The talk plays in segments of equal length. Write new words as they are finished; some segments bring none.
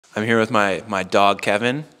I'm here with my dog,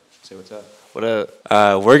 Kevin. Say what's up. What up?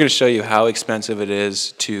 We're going to show you how expensive it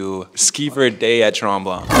is to ski for a day at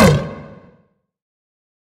Tremblant.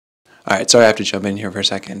 Alright, sorry I have to jump in here for a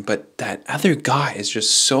second, but that other guy is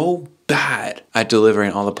just so bad at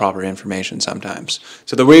delivering all the proper information sometimes.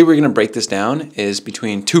 So the way we're going to break this down is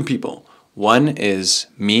between two people. One is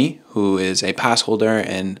me, who is a pass holder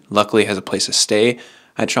and luckily has a place to stay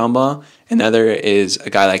at Tremblant. Another is a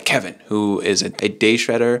guy like Kevin, who is a day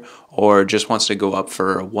shredder or just wants to go up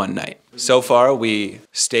for one night. So far, we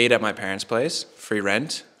stayed at my parents' place, free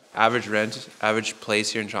rent. Average place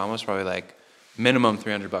here in Tremblant is probably like minimum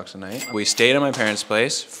 $300 a night. We stayed at my parents'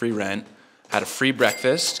 place, free rent, had a free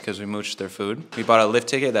breakfast because we mooched their food. We bought a lift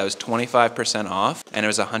ticket that was 25% off and it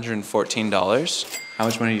was $114. How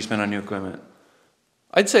much money did you spend on new equipment?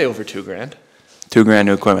 I'd say over $2,000. $2,000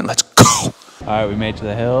 new equipment, let's go! Alright, we made it to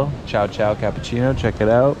the hill. Chow chow cappuccino, check it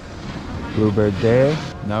out. Bluebird day.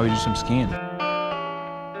 Now we do some skiing.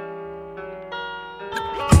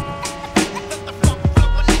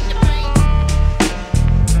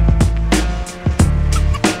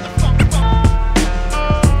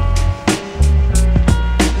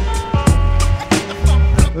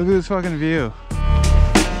 Look at this fucking view.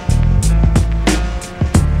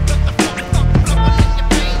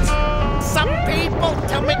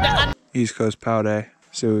 East Coast Pow Day.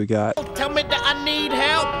 See what we got. Tell me that I need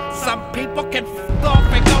help. Some people can f off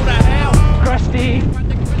and go to hell. Crusty,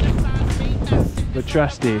 but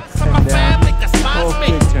trusty. From my family despises me.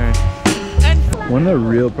 Big turn. One of the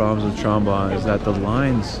real problems with Tremblant is that the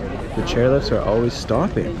lines, the chairlifts are always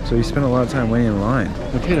stopping. So you spend a lot of time waiting in line.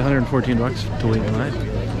 I paid $114 to wait in line.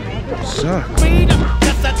 Sucks. Freedom,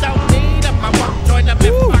 yes, I don't need them. I won't join them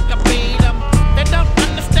if I can beat them. They don't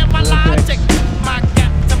understand my logic. My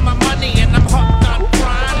gap to my money and I'm hooked on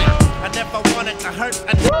chronic. I never wanted to hurt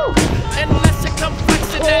unless it comes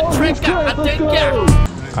flexing and trigger. I think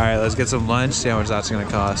Alright, let's get some lunch, see how much that's gonna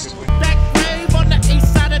cost. That grave on the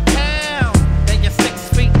east side of town. Then you're 6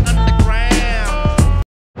 feet underground.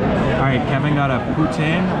 Alright, Kevin got a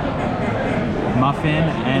poutine, muffin,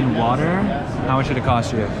 and water. How much did it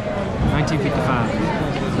cost you? $19.55.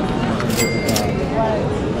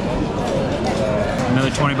 Another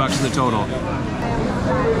 $20 to the total.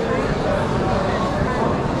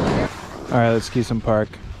 Alright, let's ski some park.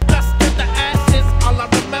 Dust to the ashes, all I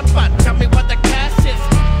remember. Tell me what the cash is.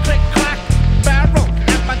 Click, clack, barrel,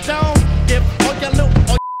 at my dome. Give all your loot,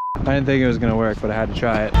 all I didn't think it was gonna work, but I had to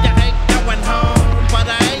try it. you ain't going home, but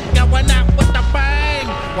I ain't going out with a bang.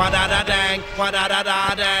 Wa-da-da-dang,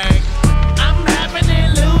 wa-da-da-da-dang. I'm having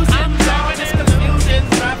illusions, all this confusion's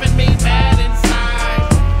driving me mad inside.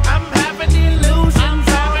 I'm having illusions,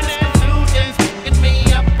 all this confusion's getting me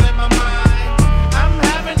up in my mind. I'm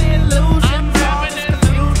having illusions, all this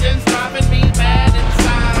confusion's driving me mad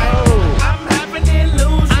inside. I'm having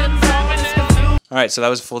illusions, all this confusion. Alright, so that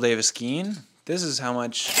was a full day of skiing. This is how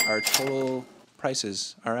much our total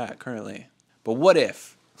prices are at currently. But what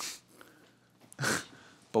if?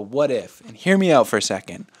 But what if? And hear me out for a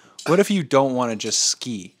second. What if you don't want to just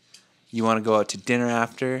ski? You want to go out to dinner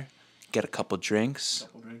after, get a couple drinks.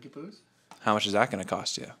 How much is that going to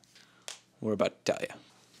cost you? We're about to tell you.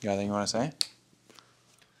 You got anything you want to say?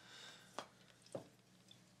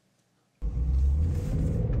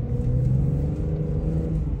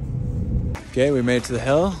 Okay, we made it to the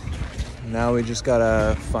hill. Now we just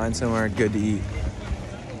gotta find somewhere good to eat.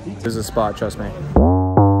 There's a spot, trust me.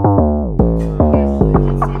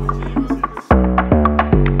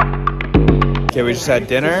 Okay, we just had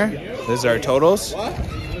dinner. This is our totals.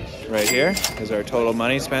 Right here is our total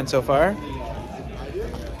money spent so far.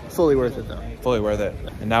 Fully worth it though. Fully worth it.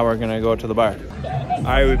 And now we're gonna go to the bar. All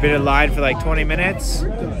right, we've been in line for like 20 minutes.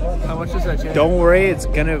 How much does that change? Don't worry, it's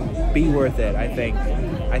gonna be worth it, I think.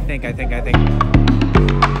 I think.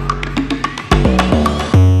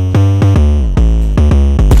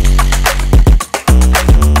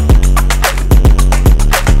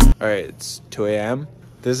 All right, it's 2 a.m.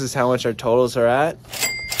 This is how much our totals are at.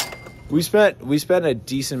 We spent a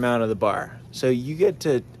decent amount of the bar. So you get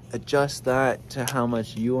to adjust that to how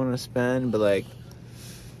much you want to spend, but like,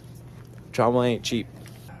 Tremblant ain't cheap.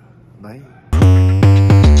 Bye.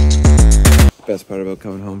 Best part about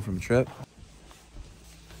coming home from a trip.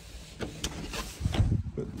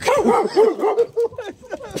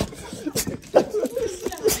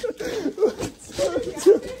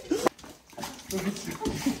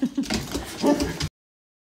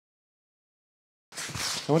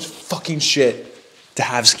 So much fucking shit to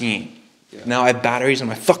have skiing. Yeah. Now I have batteries on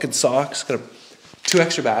my fucking socks. Got 2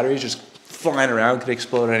 extra batteries just flying around. Could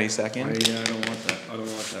explode any second. Yeah, I don't want that. I don't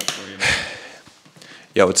want that for you.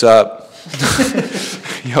 Yo, what's up?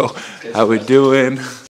 Yo, how we doing?